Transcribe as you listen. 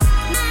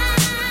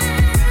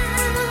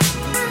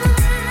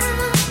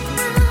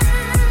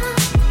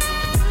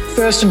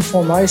first and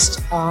foremost,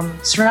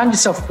 surround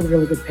yourself with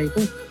really good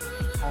people.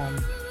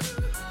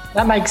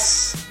 That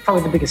makes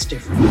probably the biggest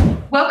difference.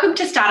 Welcome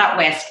to Startup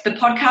West, the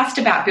podcast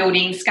about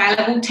building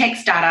scalable tech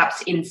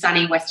startups in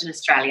sunny Western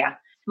Australia.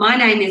 My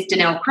name is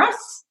Danelle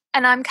Cross.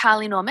 And I'm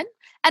Carly Norman.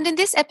 And in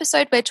this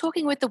episode, we're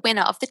talking with the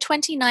winner of the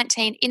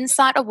 2019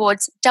 Insight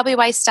Awards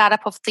WA Startup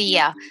of the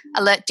Year,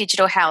 Alert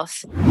Digital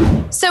Health.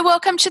 So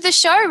welcome to the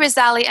show,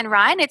 Razali and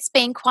Ryan. It's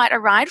been quite a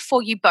ride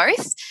for you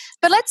both.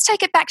 But let's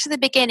take it back to the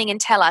beginning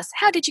and tell us,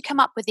 how did you come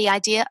up with the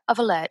idea of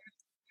Alert?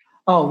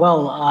 Oh,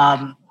 well,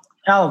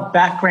 our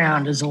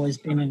background has always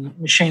been in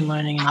machine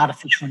learning and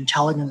artificial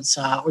intelligence.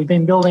 We've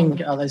been building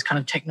those kind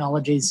of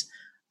technologies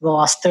for the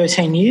last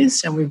 13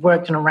 years, and we've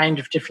worked in a range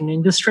of different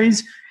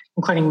industries,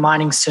 including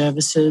mining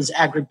services,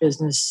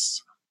 agribusiness,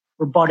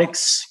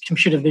 robotics,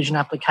 computer vision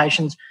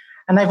applications.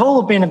 And they've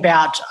all been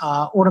about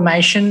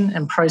automation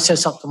and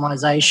process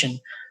optimization,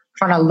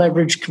 trying to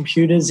leverage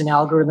computers and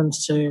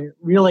algorithms to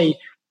really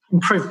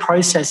improve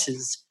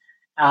processes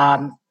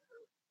to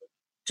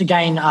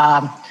gain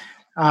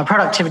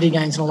productivity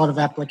gains in a lot of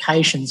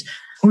applications.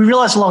 We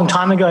realized a long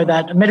time ago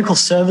that medical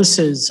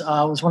services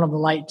was one of the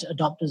late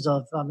adopters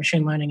of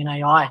machine learning and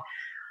AI.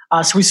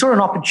 So we saw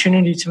an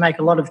opportunity to make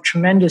a lot of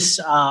tremendous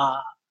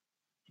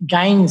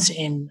gains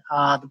in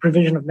the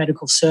provision of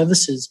medical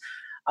services.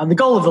 The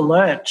goal of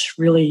Alert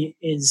really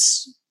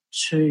is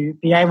to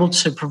be able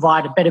to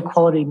provide a better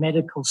quality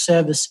medical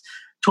service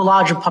to a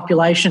larger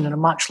population at a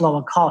much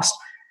lower cost.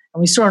 And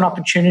we saw an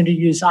opportunity to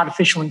use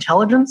artificial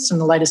intelligence and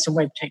the latest in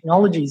web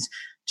technologies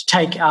to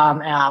take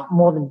our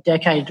more than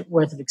decade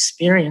worth of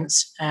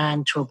experience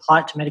and to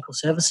apply it to medical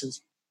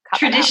services.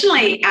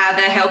 Traditionally, the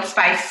health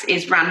space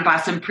is run by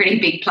some pretty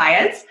big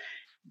players.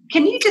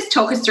 Can you just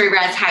talk us through,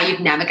 Raz, how you've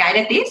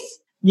navigated this?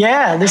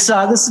 Yeah, this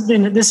has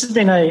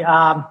been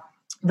a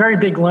very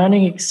big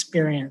learning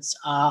experience.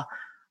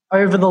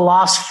 Over the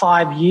last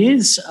 5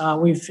 years,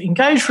 we've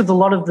engaged with a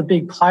lot of the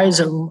big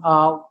players at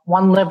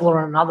one level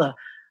or another.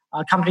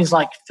 Companies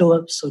like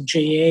Philips or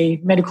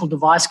GE, medical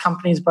device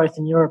companies both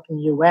in Europe and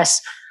the US,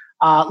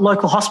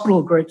 local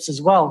hospital groups as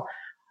well.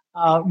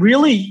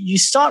 Really, you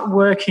start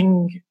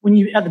working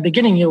at the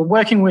beginning. You're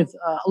working with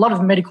a lot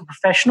of medical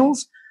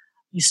professionals.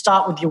 You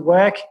start with your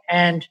work,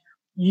 and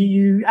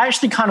you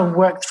actually kind of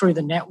work through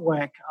the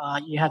network.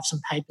 You have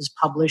some papers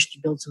published.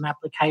 You build some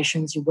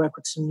applications. You work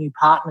with some new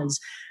partners,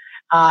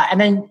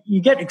 and then you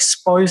get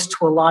exposed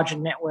to a larger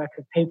network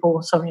of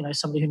people. So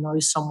somebody who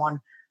knows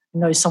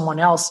someone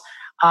else.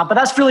 But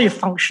that's really a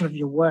function of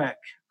your work.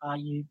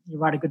 You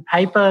write a good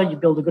paper, you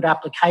build a good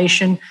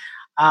application,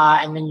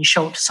 and then you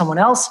show it to someone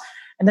else.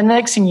 And the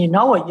next thing you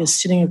know you're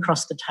sitting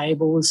across the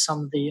table with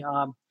some of the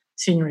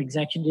senior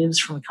executives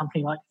from a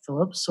company like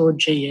Philips or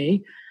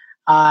GE,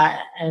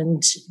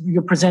 and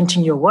you're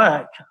presenting your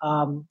work.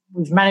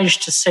 We've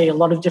managed to see a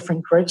lot of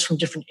different groups from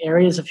different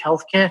areas of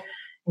healthcare,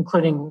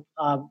 including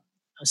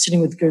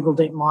sitting with Google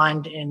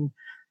DeepMind in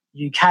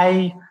the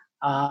UK,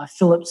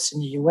 Philips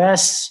in the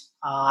US,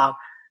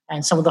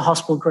 and some of the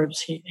hospital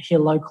groups here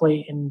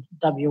locally in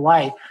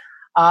WA.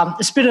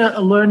 It's been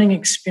a learning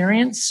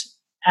experience.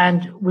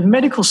 And with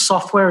medical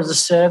software as a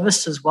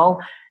service as well,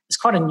 it's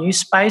quite a new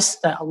space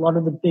that a lot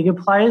of the bigger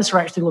players are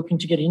actually looking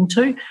to get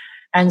into.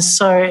 And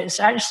so it's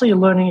actually a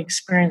learning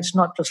experience,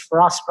 not just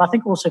for us, but I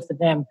think also for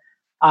them.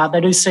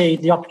 They do see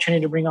the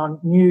opportunity to bring on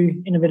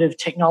new innovative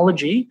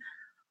technology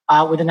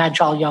with an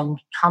agile young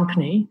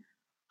company.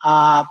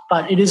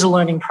 But it is a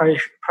learning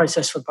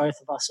process for both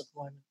of us at the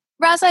moment.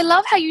 Raz, I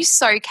love how you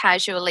so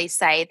casually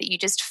say that you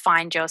just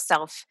find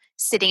yourself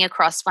sitting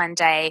across one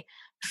day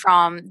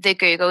from the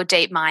Google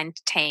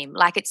DeepMind team.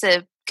 Like it's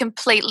a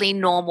completely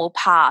normal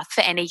path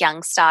for any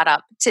young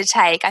startup to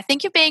take. I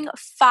think you're being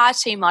far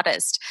too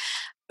modest.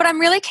 But I'm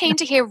really keen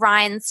to hear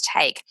Ryan's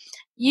take.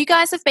 You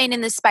guys have been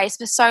in this space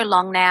for so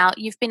long now.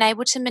 You've been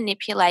able to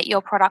manipulate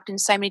your product in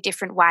so many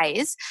different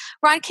ways.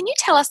 Ryan, can you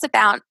tell us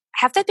about,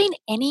 have there been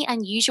any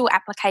unusual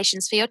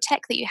applications for your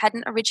tech that you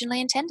hadn't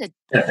originally intended?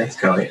 Yeah, thanks,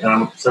 Carly.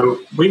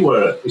 So we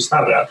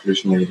started out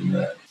traditionally in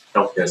the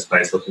healthcare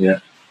space looking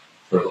at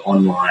sort of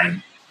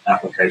online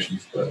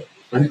applications for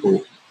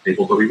clinical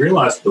people, but we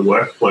realized the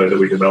workflow that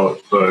we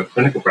developed for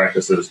clinical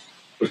practices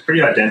was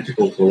pretty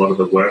identical to a lot of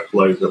the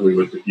workflows that we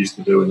were used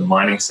to do in the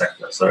mining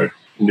sector. So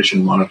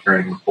condition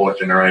monitoring, report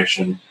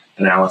generation,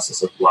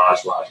 analysis of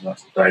large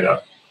amounts of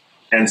data.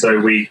 And so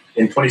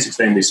in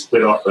 2016, we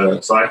split off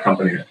a side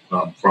company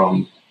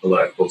from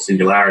Alert called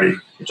Singularity,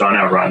 which I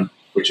now run,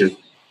 which is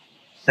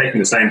taking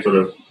the same sort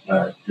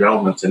of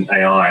developments in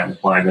AI and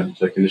applying them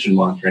to condition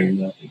monitoring in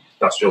the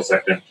industrial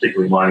sector, and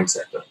particularly mining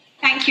sector.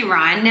 Thank you,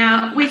 Ryan.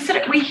 Now, we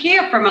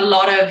hear from a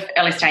lot of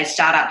early stage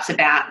startups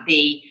about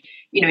the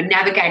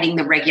navigating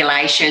the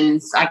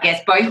regulations, I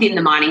guess, both in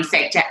the mining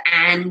sector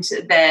and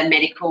the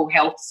medical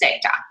health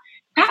sector.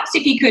 Perhaps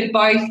if you could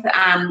both,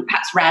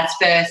 perhaps Raz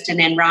first and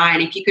then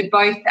Ryan, if you could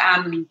both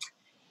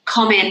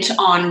comment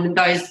on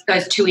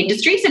those two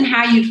industries and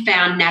how you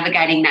found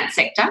navigating that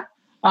sector.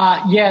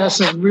 Yeah, that's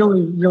a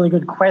really, really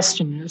good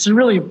question. It's a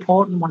really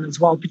important one as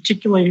well,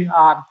 particularly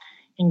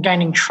in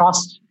gaining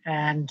trust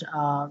and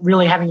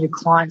really having your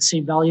clients see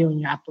value in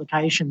your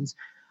applications.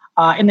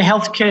 In the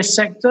healthcare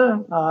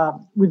sector,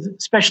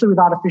 especially with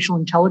artificial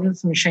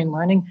intelligence and machine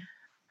learning,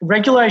 the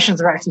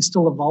regulations are actually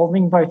still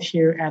evolving both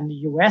here and the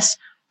US.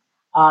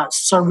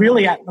 So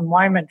really at the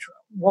moment,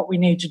 what we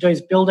need to do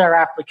is build our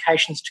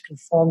applications to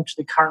conform to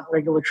the current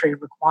regulatory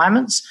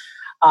requirements.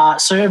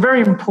 So a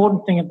very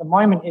important thing at the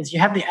moment is you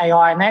have the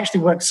AI, and they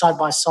actually work side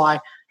by side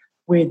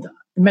with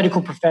the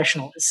medical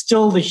professional. It's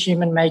still the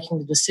human making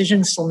the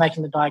decision, still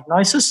making the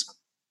diagnosis.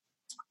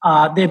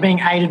 They're being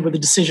aided with a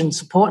decision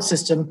support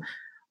system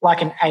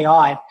like an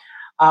AI.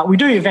 We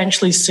do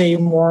eventually see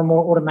more and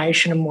more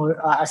automation and more,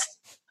 I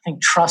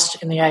think,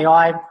 trust in the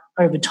AI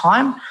over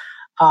time.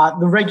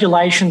 The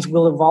regulations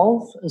will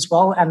evolve as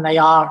well, and they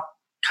are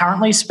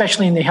currently,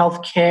 especially in the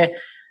healthcare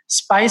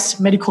space,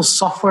 medical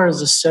software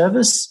as a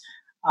service.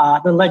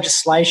 The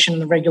legislation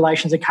and the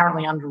regulations are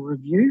currently under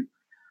review.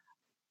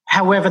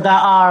 However, there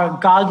are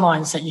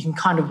guidelines that you can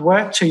kind of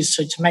work to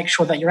make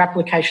sure that your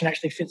application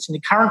actually fits in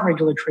the current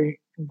regulatory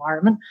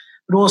environment,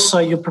 but also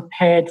you're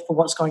prepared for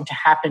what's going to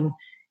happen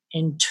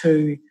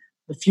into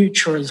the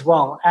future as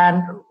well,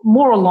 and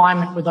more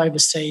alignment with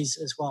overseas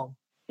as well.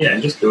 Yeah,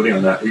 and just building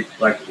on that, we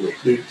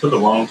took a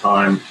long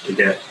time to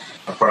get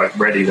a product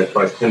ready that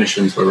both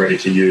clinicians were ready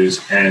to use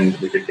and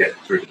we could get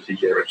through the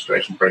TGA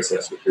registration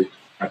process, which we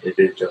actually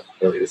did just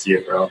earlier this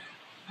year for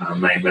our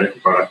main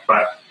medical product.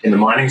 But in the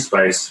mining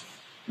space,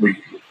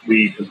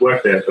 we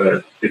worked there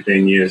for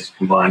 15 years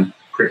combined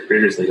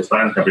previously to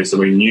starting the company, so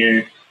we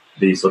knew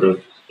the sort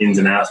of ins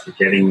and outs for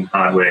getting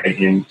hardware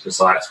into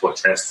sites for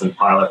tests and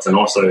pilots, and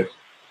also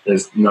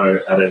there's no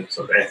added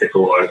sort of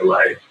ethical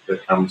overlay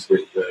that comes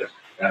with the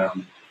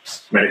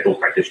medical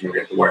practitioner. We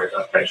have to worry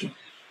about patient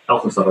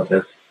health and stuff like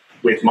that.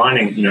 With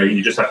mining,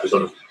 you just have to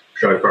sort of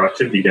show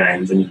productivity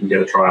gains and you can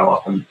get a trial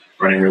up and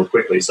running real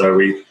quickly. So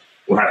we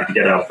were happy to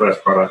get our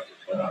first product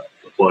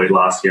deployed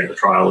last year and the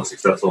trial was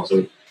successful, so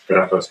we got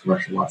our first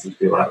commercial license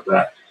deal out of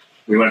that.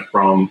 We went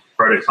from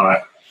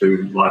prototype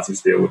to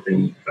license deal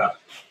within about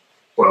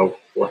 12,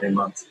 14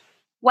 months.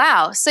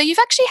 Wow. So you've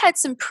actually had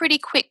some pretty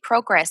quick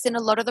progress in a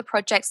lot of the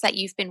projects that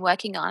you've been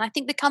working on. I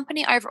think the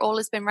company overall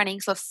has been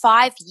running for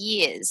 5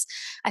 years,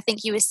 I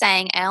think you were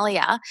saying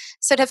earlier.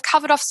 So to have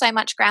covered off so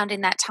much ground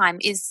in that time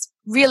is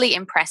really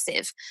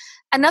impressive.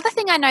 Another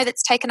thing I know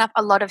that's taken up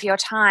a lot of your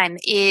time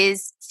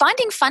is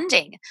finding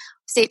funding.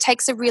 So it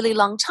takes a really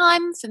long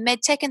time for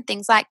medtech and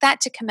things like that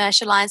to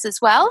commercialize as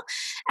well.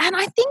 And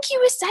I think you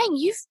were saying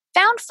you've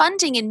found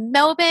funding in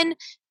Melbourne,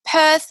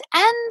 Perth,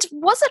 and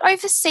was it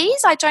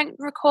overseas? I don't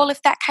recall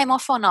if that came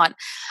off or not.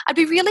 I'd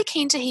be really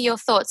keen to hear your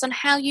thoughts on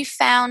how you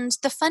found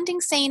the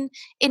funding scene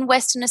in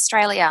Western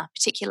Australia,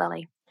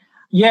 particularly.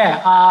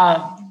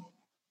 Yeah,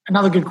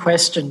 another good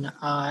question.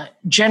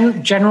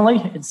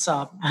 Generally, it's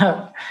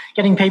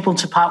getting people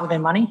to part with their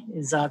money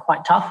is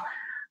quite tough,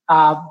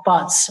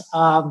 but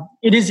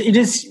it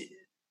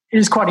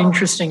is quite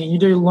interesting, and you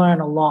do learn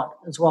a lot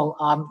as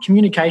well.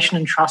 Communication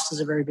and trust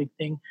is a very big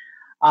thing.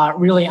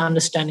 Really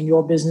understanding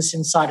your business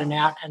inside and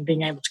out and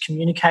being able to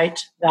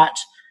communicate that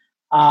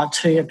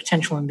to a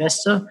potential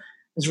investor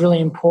is really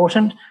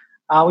important.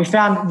 We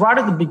found right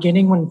at the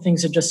beginning when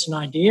things are just an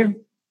idea,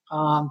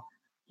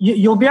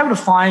 you'll be able to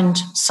find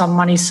some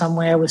money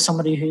somewhere with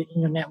somebody who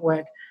in your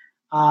network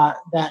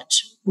that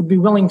would be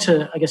willing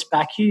to, I guess,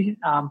 back you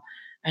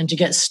and to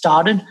get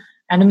started.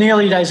 And in the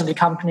early days of the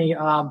company,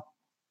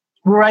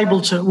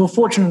 we're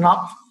fortunate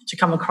enough to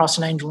come across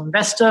an angel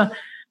investor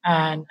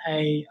and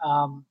a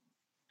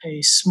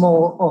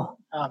small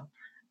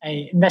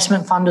a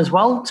investment fund as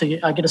well to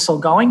get us all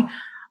going.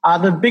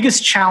 The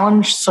biggest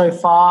challenge so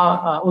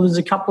far, there's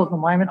a couple at the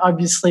moment,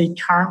 obviously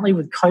currently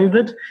with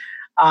COVID,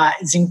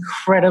 is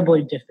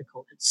incredibly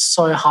difficult. It's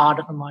so hard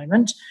at the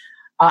moment.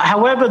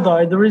 However,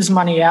 though, there is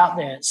money out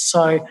there.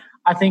 So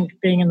I think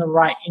being in the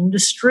right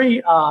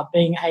industry,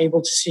 being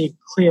able to see a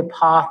clear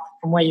path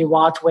from where you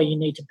are to where you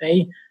need to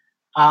be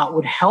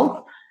would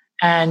help.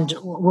 And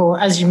well,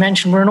 as you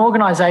mentioned, we're an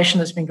organisation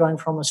that's been going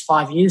for almost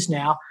 5 years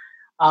now.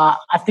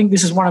 I think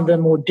this is one of the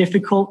more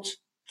difficult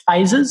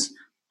phases.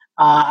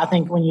 I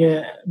think when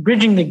you're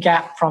bridging the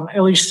gap from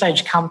early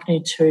stage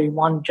company to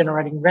one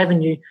generating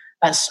revenue,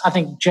 that's, I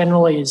think,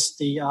 generally is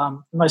the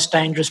most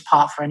dangerous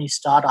part for any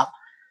startup.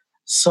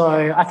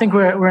 So I think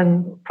we're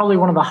in probably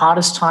one of the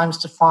hardest times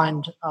to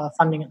find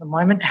funding at the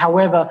moment.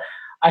 However,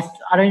 I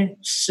don't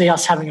see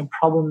us having a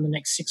problem in the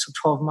next 6 or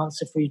 12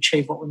 months if we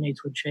achieve what we need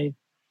to achieve.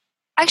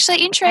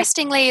 Actually,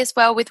 interestingly as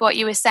well with what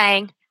you were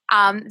saying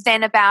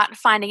then about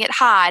finding it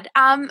hard,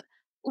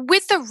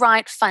 with the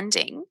right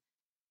funding,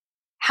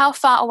 how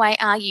far away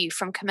are you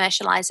from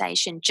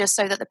commercialization, just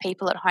so that the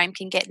people at home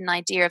can get an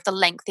idea of the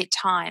length of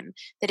time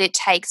that it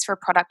takes for a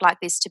product like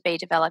this to be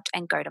developed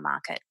and go to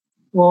market?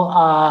 Well,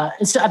 I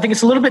think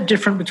it's a little bit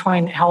different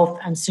between health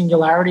and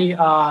Singularity,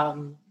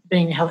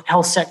 being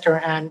health sector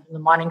and the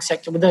mining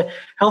sector. With the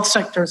health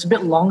sector, it's a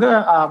bit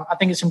longer. I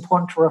think it's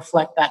important to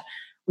reflect that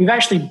we've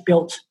actually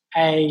built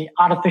a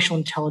artificial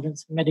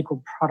intelligence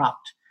medical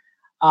product,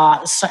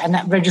 and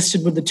that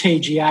registered with the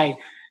TGA.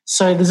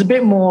 So there's a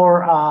bit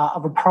more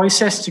of a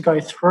process to go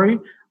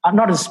through,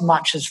 not as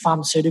much as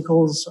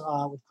pharmaceuticals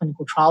with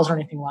clinical trials or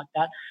anything like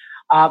that,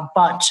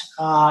 but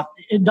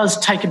it does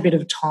take a bit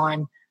of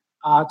time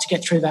to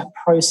get through that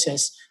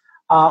process.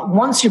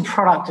 Once your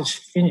product is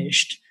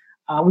finished,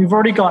 we've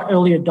already got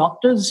early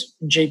adopters,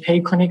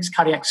 GP clinics,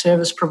 cardiac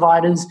service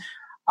providers,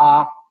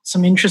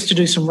 some interest to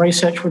do some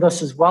research with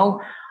us as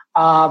well.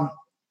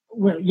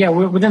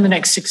 We're within the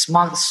next 6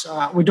 months,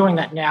 we're doing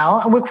that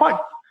now, and we're quite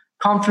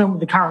confident with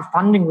the current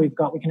funding we've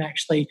got, we can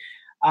actually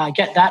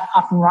get that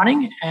up and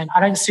running, and I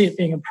don't see it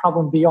being a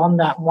problem beyond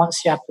that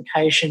once the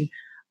application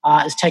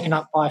is taken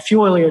up by a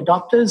few early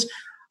adopters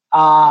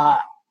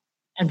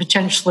and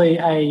potentially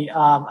a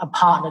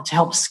partner to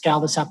help scale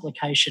this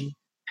application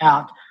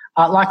out.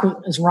 Like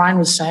as Ryan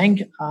was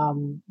saying,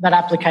 that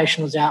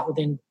application was out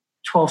within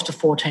 12 to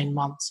 14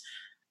 months.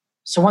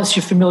 So once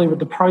you're familiar with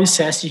the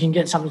process, you can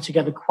get something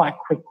together quite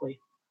quickly.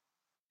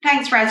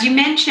 Thanks, Raz. You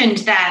mentioned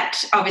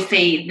that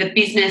obviously the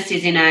business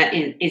is in a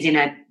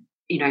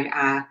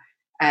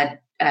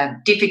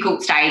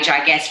difficult stage,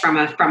 I guess, from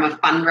a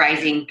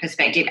fundraising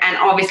perspective, and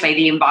obviously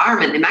the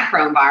environment, the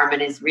macro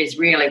environment, is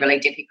really, really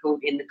difficult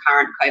in the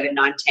current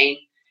COVID-19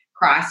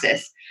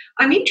 crisis.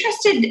 I'm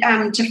interested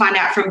to find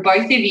out from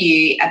both of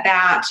you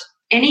about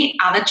any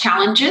other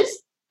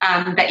challenges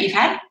that you've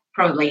had.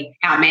 Probably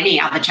how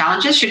many other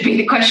challenges should be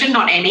the question,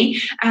 not any.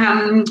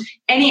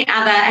 Any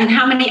other, and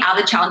how many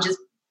other challenges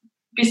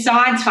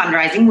besides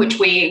fundraising, which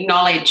we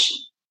acknowledge,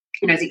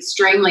 is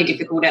extremely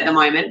difficult at the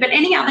moment, but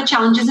any other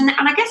challenges, and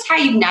I guess how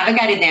you've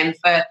navigated them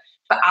for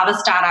other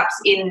startups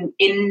in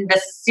a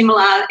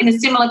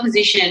similar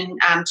position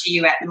to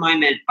you at the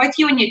moment, both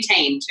you and your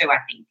team too, I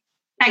think.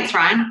 Thanks,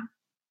 Ryan.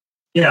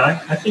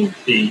 Yeah, I think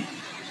the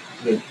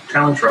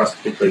challenge for us,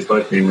 particularly, is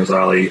both me and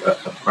Razali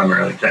are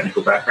primarily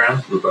technical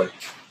backgrounds. We're both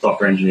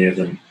software engineers,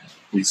 and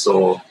we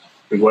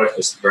worked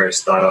with various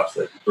startups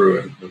that grew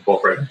and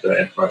incorporated into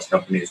enterprise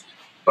companies.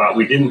 But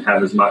we didn't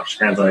have as much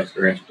hands-on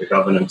experience with the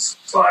governance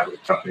side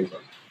with companies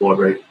like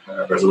board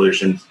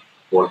resolutions,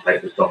 board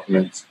papers,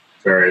 documents,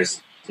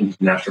 various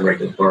international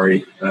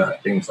regulatory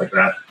things like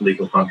that,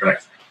 legal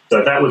contracts.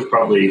 So that was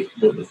probably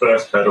the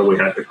first hurdle we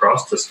had to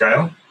cross to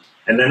scale.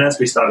 And then as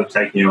we started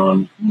taking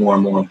on more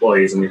and more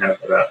employees, and we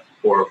have about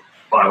 4 or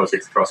 5 or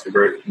 6 across the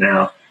group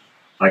now,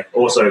 like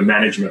also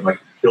management, like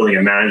building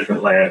a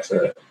management layer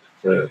to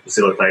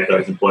facilitate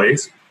those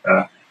employees.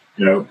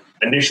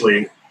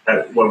 Initially,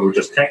 when we were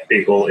just tech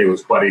people, it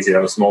was quite easy to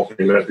have a small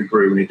team, but as we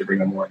grew, we need to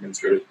bring on more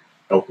administrative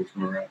helpers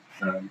from around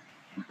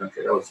the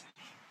country. That was a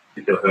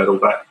particular hurdle.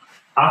 But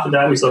after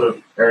that, we sort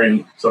of are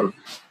in sort of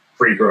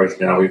free growth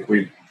now.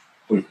 We've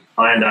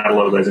ironed out a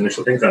lot of those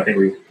initial things. I think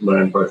we've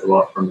learned both a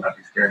lot from that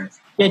experience.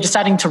 Yeah, just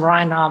adding to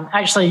Ryan,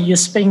 actually you're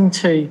speaking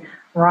to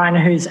Ryan,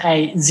 who's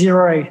a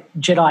Zero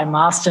Jedi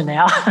master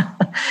now.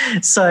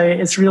 So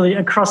it's really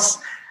across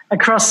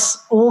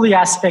all the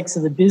aspects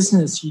of the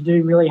business, you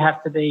do really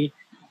have to be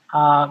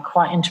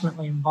quite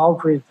intimately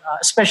involved with,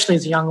 especially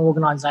as a young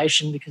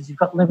organisation, because you've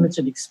got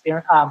limited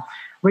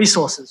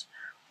resources.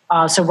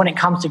 So when it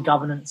comes to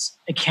governance,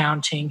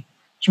 accounting,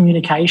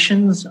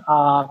 communications,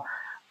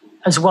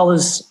 as well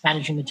as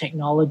managing the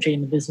technology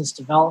and the business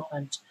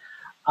development,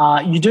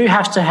 you do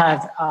have to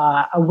have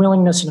a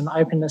willingness and an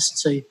openness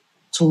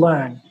to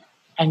learn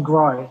and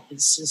grow.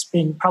 It's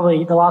been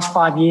probably the last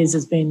 5 years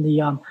has been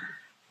the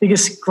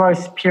biggest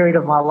growth period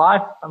of my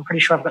life. I'm pretty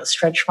sure I've got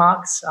stretch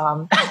marks.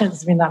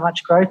 It's been that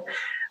much growth,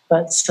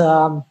 but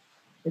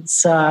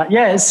it's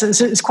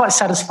quite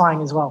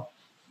satisfying as well.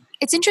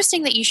 It's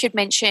interesting that you should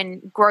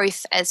mention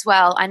growth as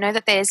well. I know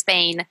that there's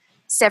been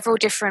several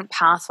different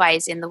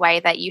pathways in the way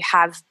that you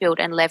have built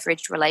and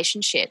leveraged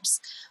relationships.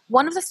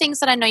 One of the things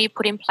that I know you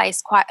put in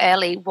place quite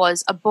early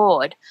was a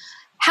board.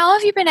 How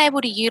have you been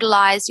able to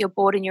utilize your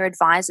board and your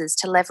advisors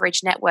to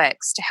leverage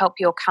networks to help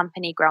your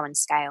company grow and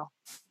scale?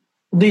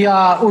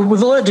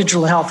 With Alert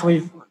Digital Health,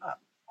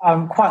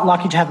 I'm quite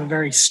lucky to have a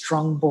very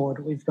strong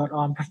board. We've got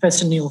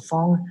Professor Neil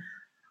Fong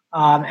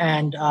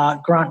and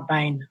Grant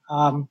Bain.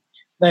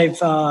 They've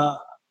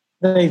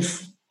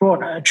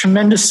brought a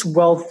tremendous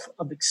wealth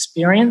of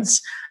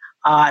experience.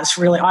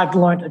 I've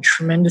learned a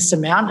tremendous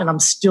amount, and I'm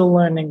still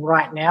learning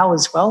right now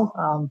as well.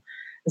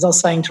 As I was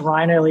saying to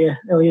Ryan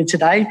earlier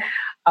today,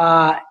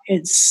 I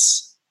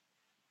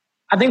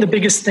think the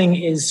biggest thing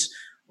is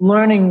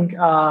learning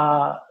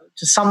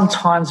to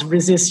sometimes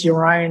resist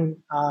your own,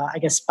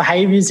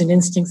 behaviours and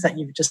instincts that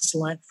you've just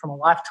learnt from a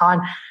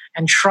lifetime,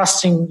 and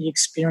trusting the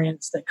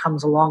experience that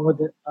comes along with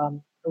it, a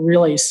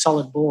really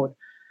solid board.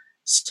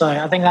 So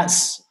I think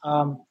that's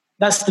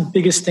the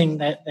biggest thing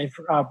that they've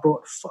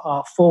brought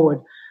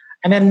forward.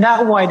 And then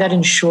that way, that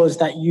ensures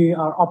that you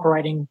are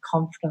operating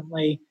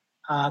confidently,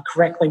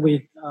 correctly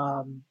with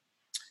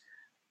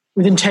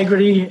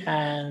integrity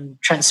and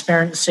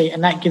transparency,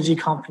 and that gives you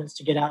confidence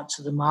to get out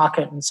to the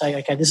market and say,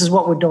 okay, this is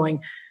what we're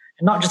doing,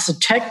 and not just the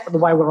tech, but the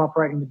way we're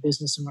operating the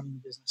business and running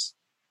the business.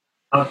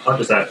 I'll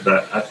just add to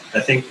that.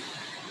 I think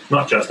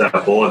not just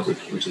our board,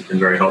 which has been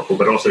very helpful,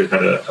 but also we've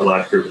had a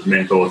large group of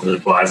mentors and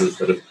advisors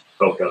that have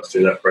helped us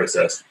through that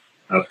process.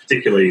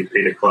 particularly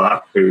Peter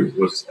Clark, who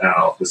was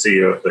the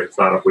CEO of the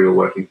startup we were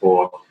working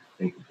for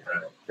in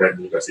Curtin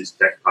University's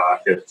Tech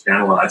Park at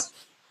Analyze.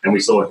 And we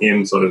saw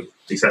him sort of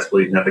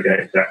successfully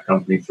navigate that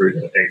company through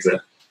the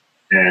exit.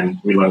 And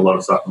we learned a lot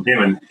of stuff from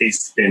him. And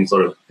he's been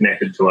sort of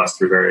connected to us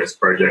through various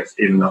projects,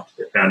 even up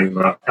to the founding of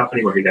our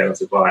company where he gave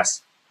us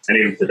advice. And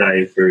even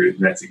today through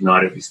Nets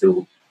Ignited, he's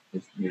still,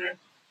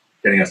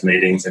 getting us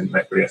meetings and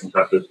putting us in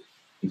touch with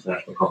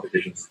international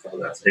competitions and stuff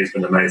like that. So he's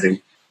been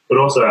amazing. But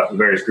also the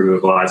various group of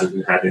advisors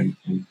we've had in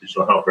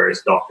digital health,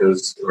 various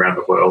doctors around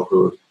the world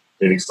who have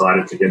been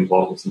excited to get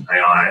involved with some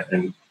AI.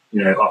 And,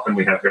 often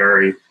we have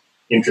very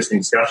interesting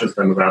discussions with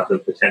them about the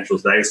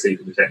potentials they see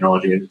for the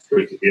technology, and it's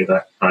good to hear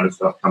that kind of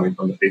stuff coming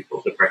from the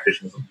people, the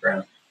practitioners on the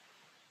ground.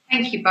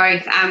 Thank you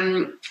both.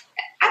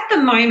 At the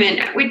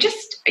moment,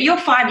 you're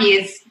 5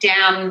 years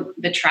down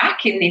the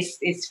track in this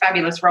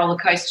fabulous roller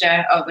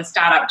coaster of a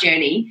startup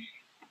journey.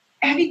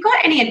 Have you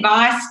got any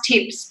advice,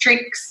 tips,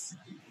 tricks,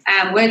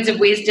 words of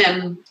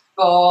wisdom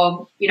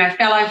for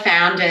fellow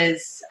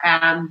founders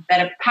that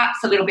are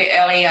perhaps a little bit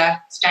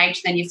earlier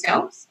stage than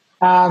yourselves?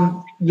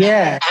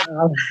 Yeah,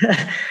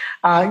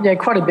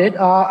 quite a bit.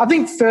 I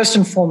think first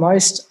and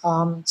foremost,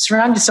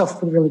 surround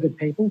yourself with really good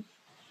people.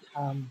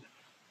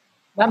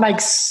 That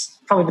makes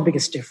probably the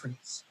biggest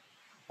difference,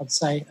 I'd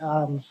say.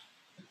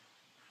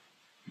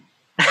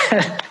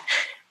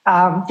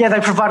 They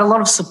provide a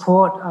lot of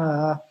support,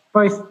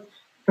 both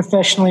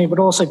professionally but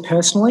also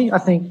personally. I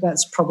think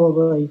that's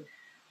probably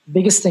the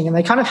biggest thing, and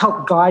they kind of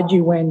help guide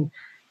you when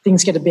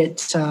things get a bit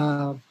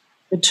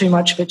too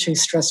much, a bit too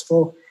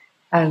stressful.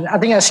 And I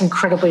think that's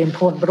incredibly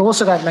important, but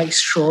also that makes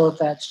sure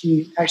that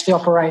you actually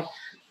operate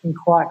in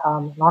quite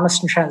an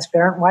honest and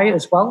transparent way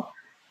as well.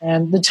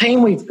 And the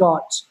team we've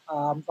got,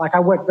 I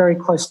work very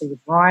closely with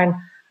Ryan.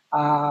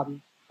 A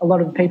lot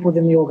of the people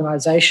within the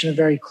organisation are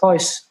very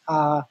close,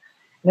 and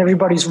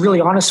everybody's really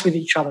honest with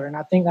each other. And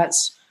I think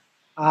that's,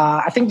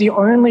 the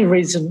only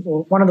reason,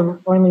 or one of the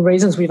only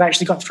reasons we've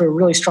actually got through a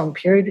really strong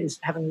period is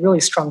having a really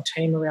strong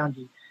team around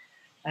you.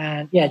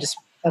 And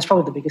that's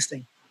probably the biggest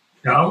thing.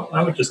 Now,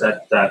 I would just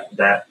add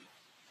that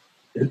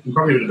it's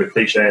probably a bit of a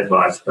cliche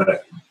advice,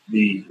 but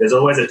there's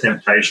always a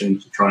temptation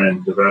to try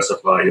and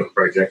diversify your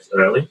projects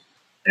early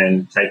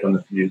and take on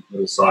a few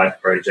little side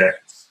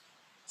projects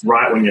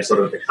right when you're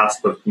sort of at the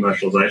cusp of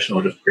commercialization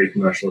or just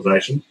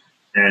pre-commercialization.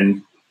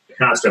 And I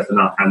can't stress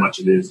enough how much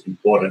it is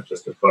important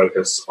just to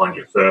focus on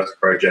your first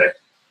project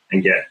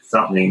and get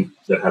something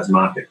that has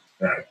market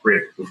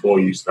grip before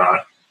you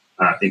start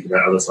thinking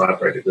about other side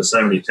projects. There's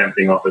so many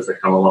tempting offers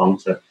that come along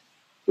to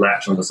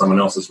latch onto someone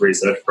else's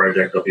research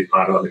project or be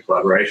part of other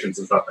collaborations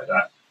and stuff like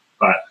that.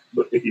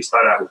 But if you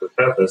start out with a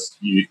purpose,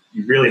 you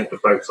really have to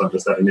focus on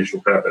just that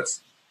initial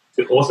purpose.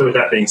 But also, with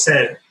that being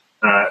said,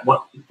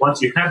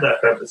 once you have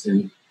that purpose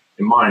in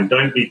mind,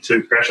 don't be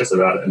too precious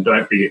about it and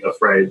don't be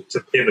afraid to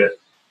pivot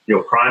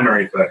your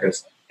primary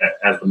focus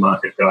as the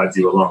market guides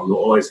you along. You'll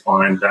always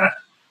find that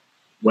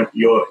when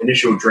your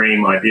initial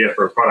dream idea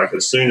for a product,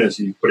 as soon as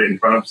you put it in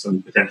front of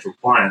some potential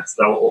clients,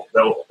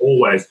 they'll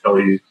always tell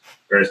you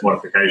various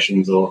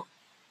modifications or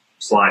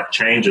slight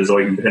changes or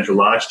even potential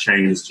large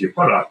changes to your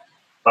product.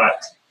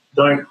 But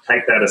don't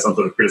take that as some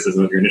sort of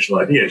criticism of your initial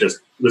idea. Just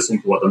listen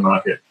to what the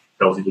market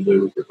tells you to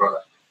do with your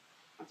product.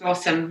 That's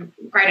awesome.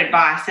 Great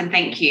advice, and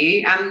thank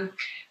you.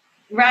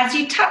 Raz,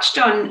 you touched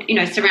on,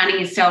 surrounding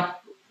yourself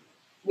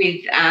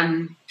with,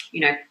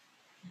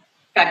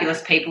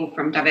 fabulous people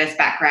from diverse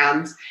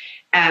backgrounds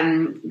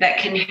that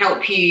can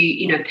help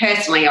you,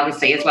 personally,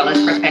 obviously, as well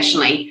as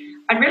professionally.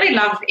 I'd really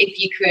love if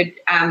you could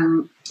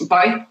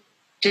both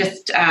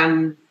just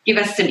give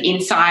us some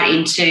insight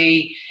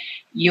into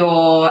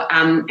your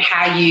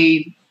how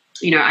you,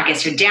 I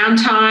guess your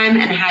downtime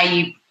and how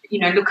you,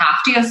 look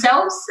after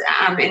yourselves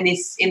in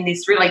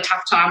this really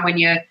tough time when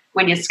you're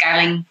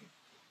scaling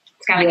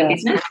a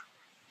business.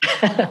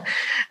 I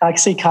can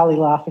see Carly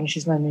laughing.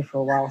 She's known me for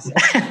a while. So.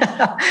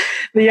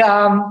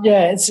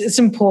 It's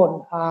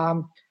important.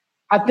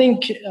 I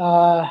think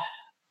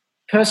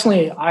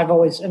personally, I've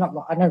always, and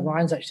I know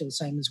Ryan's actually the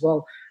same as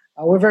well.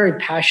 We're very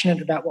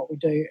passionate about what we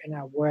do in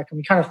our work, and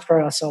we kind of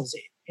throw ourselves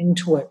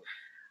into it.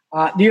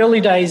 The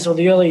early days or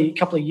the early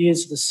couple of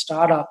years of the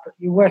startup,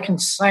 you work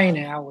insane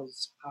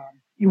hours.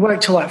 You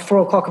work till 4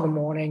 o'clock in the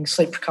morning,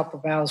 sleep for a couple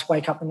of hours,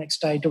 wake up the next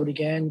day, do it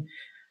again,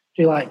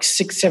 do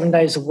 6-7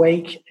 days a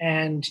week,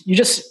 and you're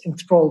just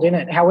enthralled in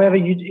it. However,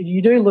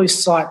 you do lose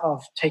sight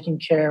of taking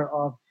care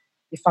of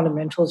your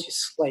fundamentals, your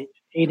sleep,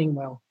 eating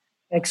well,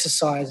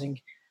 exercising.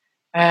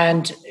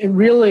 And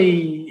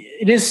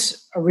it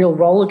is a real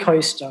roller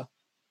coaster.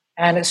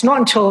 And it's not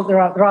until there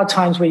are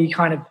times where you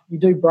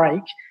do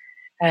break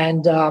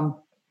and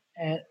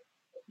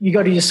you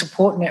go to your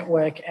support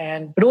network,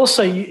 but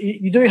also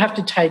you do have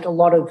to take a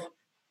lot of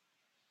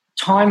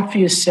time for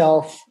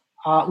yourself,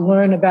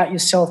 learn about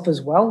yourself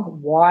as well.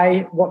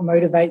 What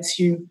motivates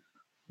you?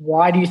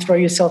 Why do you throw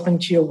yourself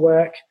into your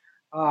work?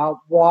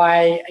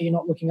 Why are you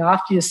not looking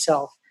after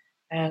yourself?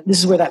 And this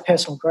is where that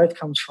personal growth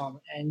comes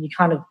from. And you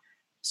kind of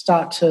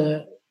start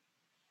to,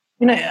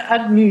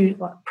 add new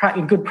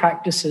good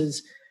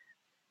practices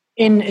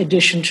in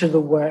addition to the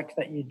work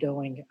that you're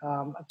doing.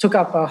 I took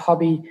up a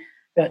hobby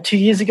about 2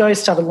 years ago,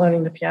 started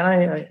learning the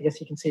piano. I guess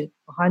you can see it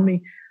behind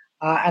me.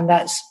 And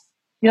that's,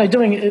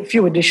 doing a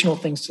few additional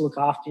things to look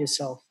after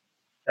yourself.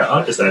 Yeah,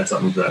 I'll just add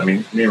something to that. I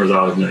mean, me and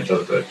Rosalie have known each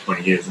other for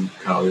 20 years and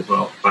Carly as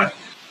well. But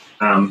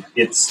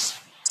it's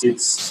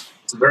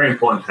very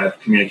important to have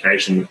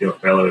communication with your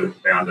fellow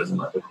founders and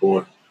like the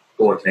core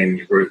team in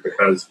your group,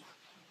 because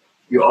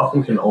you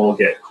often can all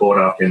get caught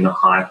up in the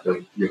hype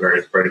of your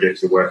various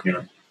projects you're working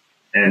on.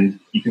 And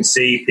you can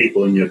see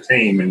people in your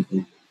team and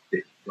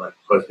like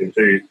close to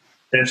too.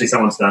 Potentially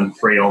someone's done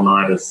 3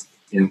 all-nighters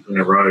in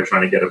a row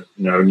trying to get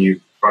a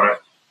new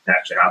product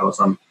patch out or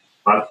some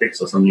bug fix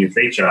or some new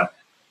feature.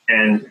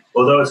 And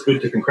although it's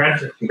good to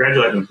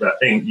congratulate them for that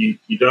thing,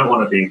 you don't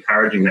want to be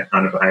encouraging that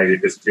kind of behavior,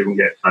 because people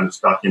get kind of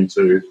stuck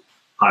into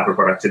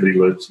hyper-productivity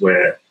loops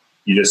where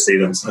you just see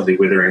them slowly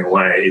withering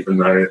away, even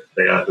though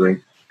they are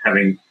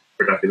having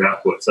productive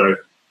output. So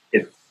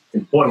it's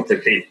important to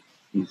keep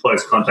in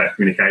close contact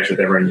communication with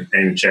everyone in your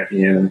team and checking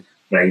in and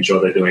making sure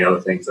they're doing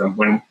other things.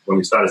 When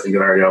we started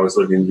Singularity, I was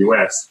living in the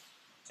US,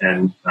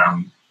 and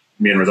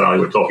me and Rosalie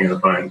were talking on the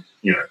phone,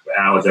 for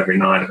hours every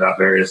night about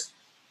various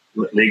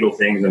legal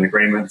things and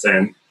agreements,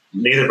 and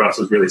neither of us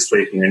was really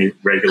sleeping any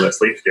regular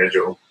sleep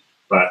schedule.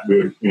 But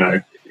we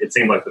were, it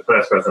seemed like the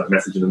first person I'd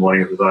message in the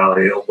morning was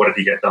Rosalie, what did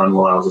he get done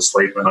while I was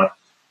asleep, and I'd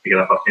pick it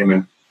up off him.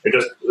 And there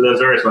was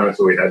various moments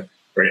where we had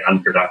very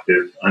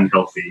unproductive,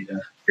 unhealthy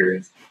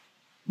periods.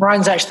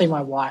 Ryan's actually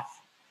my wife.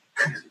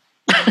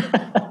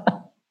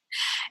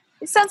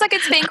 It sounds like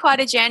it's been quite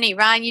a journey.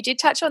 Ryan, you did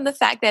touch on the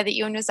fact there that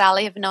you and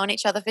Rosalie have known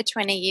each other for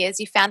 20 years.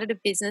 You founded a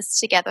business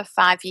together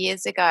 5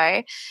 years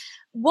ago.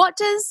 What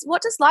does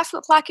life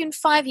look like in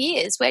 5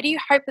 years? Where do you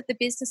hope that the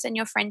business and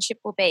your friendship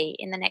will be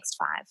in the next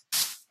 5?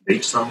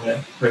 Beach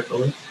somewhere,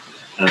 hopefully.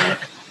 There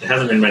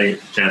hasn't been many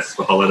chances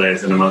for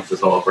holidays in amongst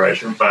this whole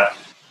operation, but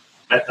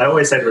I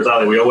always say to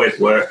Rosalie, we always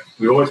work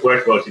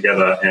well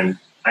together, and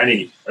I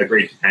only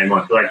agreed to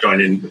Kmart because I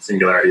joined in with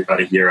Singularity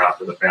about a year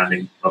after the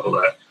founding of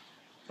Alert.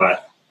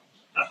 But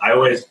I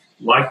always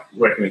like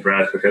working with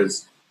Raz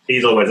because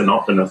he's always an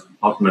optimist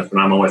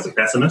and I'm always a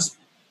pessimist.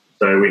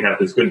 So we have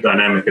this good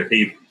dynamic of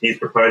he's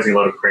proposing a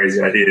lot of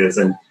crazy ideas,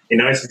 and he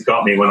knows he's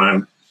got me when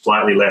I'm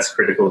slightly less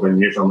critical than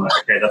usual. I'm like,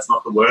 okay, that's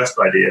not the worst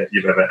idea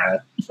you've ever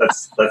had.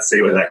 Let's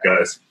see where that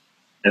goes.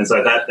 And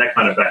so that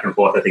kind of back and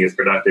forth, I think, is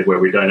productive, where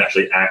we don't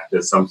actually act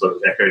as some sort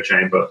of echo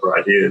chamber for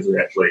ideas. We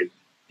actually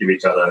give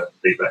each other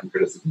feedback and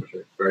criticism, which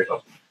is very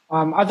helpful.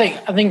 I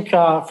think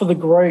for the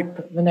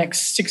group, the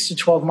next 6 to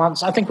 12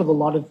 months, I think with a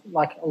lot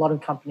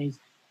of companies,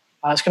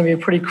 it's going to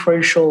be a pretty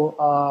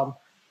crucial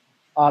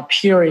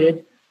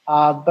period.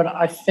 But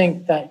I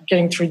think that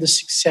getting through this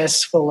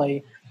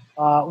successfully,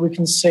 we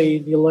can see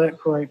the Alert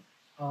Group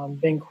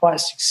being quite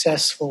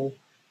successful,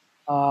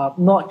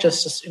 not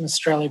just in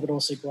Australia but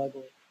also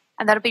globally.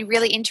 And that'll be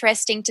really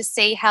interesting to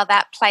see how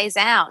that plays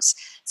out.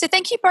 So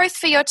thank you both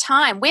for your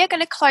time. We're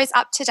going to close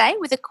up today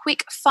with a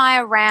quick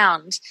fire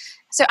round.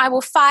 So I will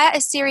fire a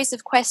series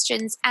of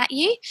questions at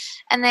you,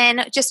 and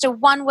then just a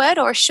one-word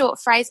or a short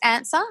phrase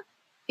answer.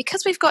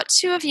 Because we've got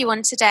 2 of you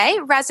on today,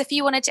 Raz, if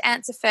you wanted to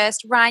answer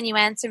first, Ryan, you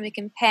answer, and we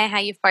compare how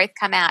you've both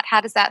come out.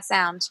 How does that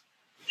sound?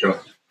 Sure.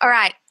 All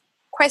right.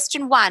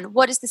 Question 1.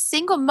 What is the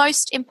single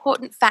most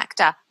important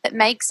factor that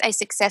makes a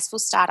successful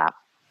startup?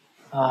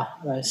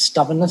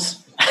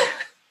 Stubbornness.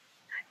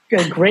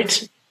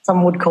 Grit,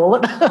 some would call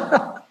it.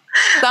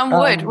 Some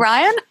would.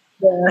 Ryan?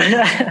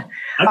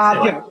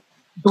 Yeah.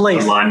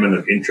 Belief. Alignment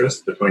of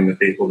interest between the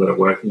people that are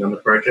working on the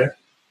project,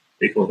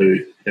 people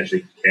who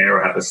potentially care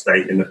or have a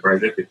stake in the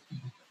project.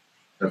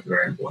 That's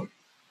very important.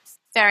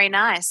 Very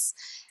nice.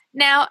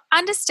 Now,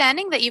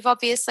 understanding that you've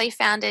obviously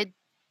founded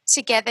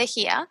together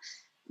here,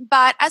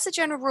 but as a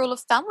general rule of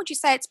thumb, would you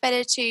say it's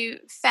better to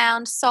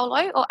found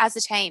solo or as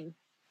a team?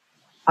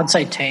 I'd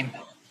say team.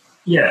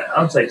 Yeah,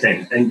 I'd say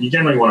team. And you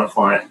generally want to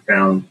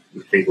found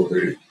with people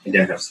who,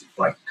 again, have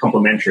like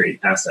complementary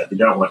assets. You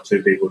don't want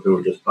 2 people who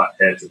are just butt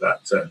heads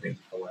about certain things.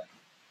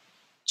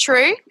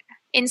 True.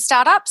 In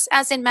startups,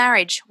 as in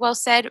marriage. Well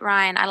said,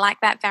 Ryan. I like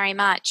that very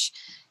much.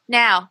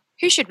 Now,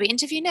 who should we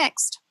interview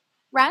next?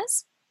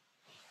 Raz?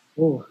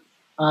 Ooh,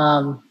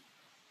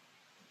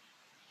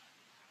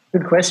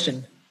 good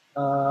question.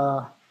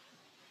 Ryan,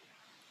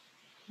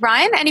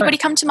 anybody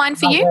come to mind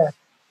for you?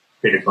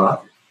 Peter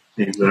Clark.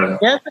 He's,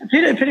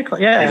 Peter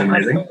Clark. Yeah, he's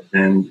amazing,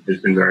 and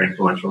he's been very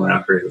influential in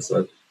our career.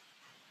 So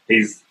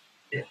he's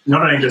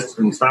not only just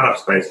in the startup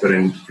space, but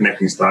in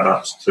connecting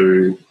startups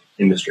to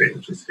industry,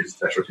 which is his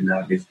specialty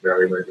now. He's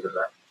very, very good at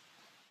that.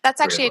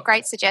 That's actually a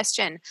great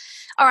suggestion.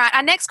 All right,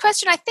 our next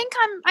question,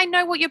 I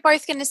know what you're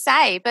both going to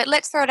say, but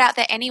let's throw it out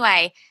there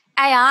anyway.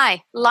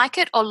 AI, like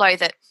it or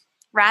loathe it?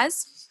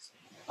 Raz?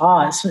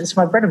 It's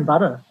my bread and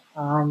butter.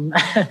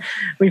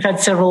 We've had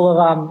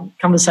several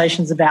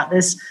conversations about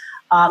this.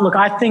 Look,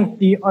 I think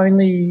the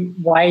only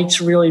way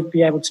to really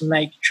be able to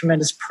make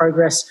tremendous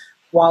progress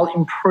while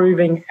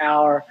improving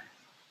our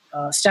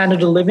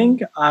standard of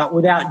living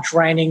without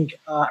draining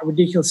a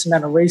ridiculous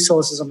amount of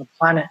resources on the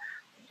planet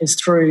is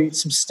through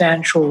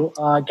substantial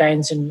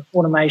gains in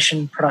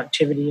automation,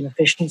 productivity and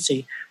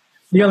efficiency.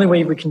 The only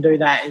way we can do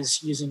that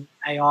is using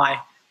AI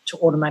to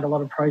automate a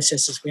lot of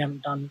processes we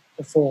haven't done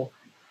before.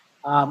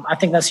 I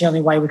think that's the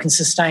only way we can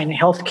sustain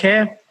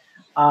healthcare,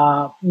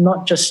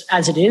 not just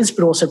as it is,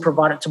 but also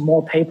provide it to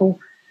more people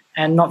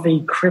and not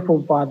be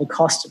crippled by the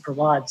cost it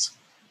provides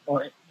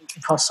or it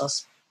costs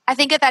us. I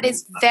think that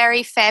is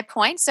very fair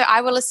point. So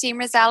I will assume,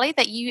 Razali,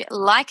 that you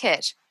like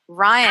it.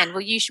 Ryan,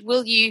 will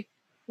you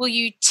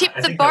tip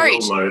the boat? I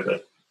will loathe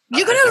it.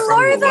 You're going to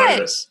loathe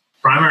it.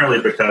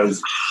 Primarily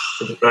because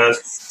for the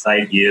first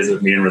 8 years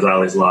of me and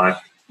Razali's life,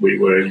 we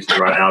used to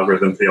write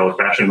algorithms the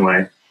old-fashioned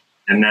way,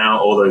 and now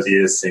all those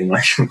years seem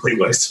like a complete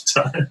waste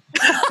of time.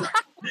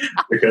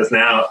 Because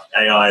now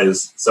AI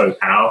is so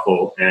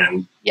powerful,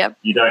 and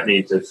you don't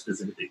need to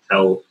specifically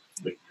tell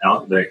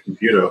the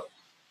computer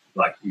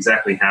like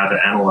exactly how to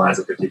analyze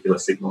a particular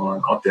signal or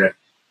an object.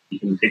 You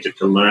can teach it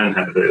to learn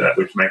how to do that,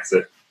 which makes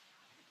it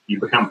you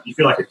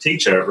feel like a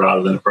teacher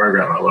rather than a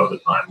programmer a lot of the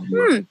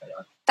time.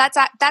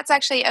 That's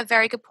actually a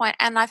very good point,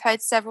 and I've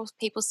heard several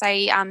people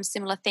say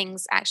similar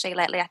things actually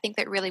lately. I think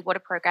that really what a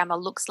programmer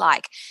looks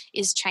like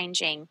is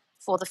changing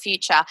for the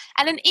future.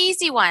 And an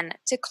easy one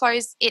to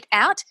close it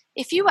out: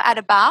 if you were at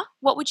a bar,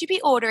 what would you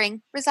be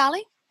ordering,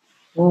 Razali?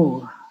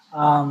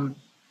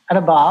 At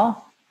a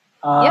bar,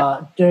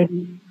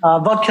 dirty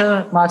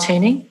vodka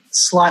martini,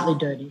 slightly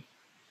dirty.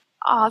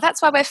 Oh,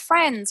 that's why we're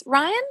friends,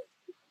 Ryan.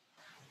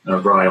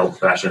 Dry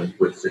old-fashioned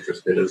with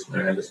citrus bitters, no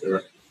amber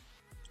syrup.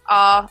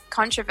 Oh,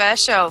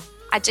 controversial.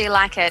 I do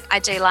like it.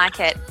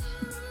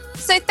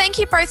 So thank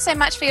you both so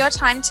much for your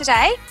time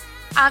today.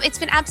 It's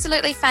been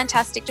absolutely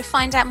fantastic to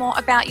find out more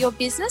about your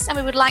business, and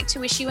we would like to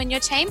wish you and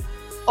your team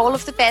all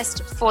of the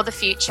best for the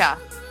future.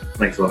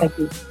 Thanks a lot. Thank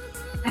you.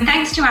 And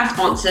thanks to our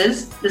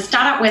sponsors, the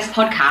Startup West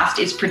podcast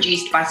is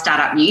produced by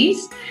Startup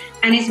News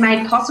and is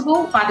made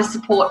possible by the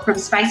support from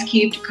Space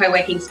Cubed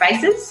Co-working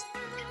Spaces,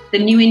 the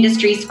New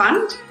Industries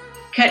Fund,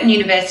 Curtin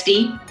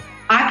University,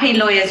 IP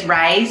Lawyers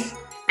Raise,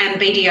 and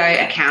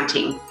BDO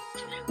Accounting.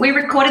 We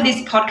recorded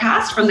this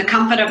podcast from the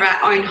comfort of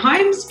our own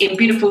homes in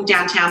beautiful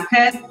downtown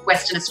Perth,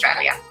 Western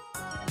Australia.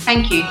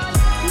 Thank you.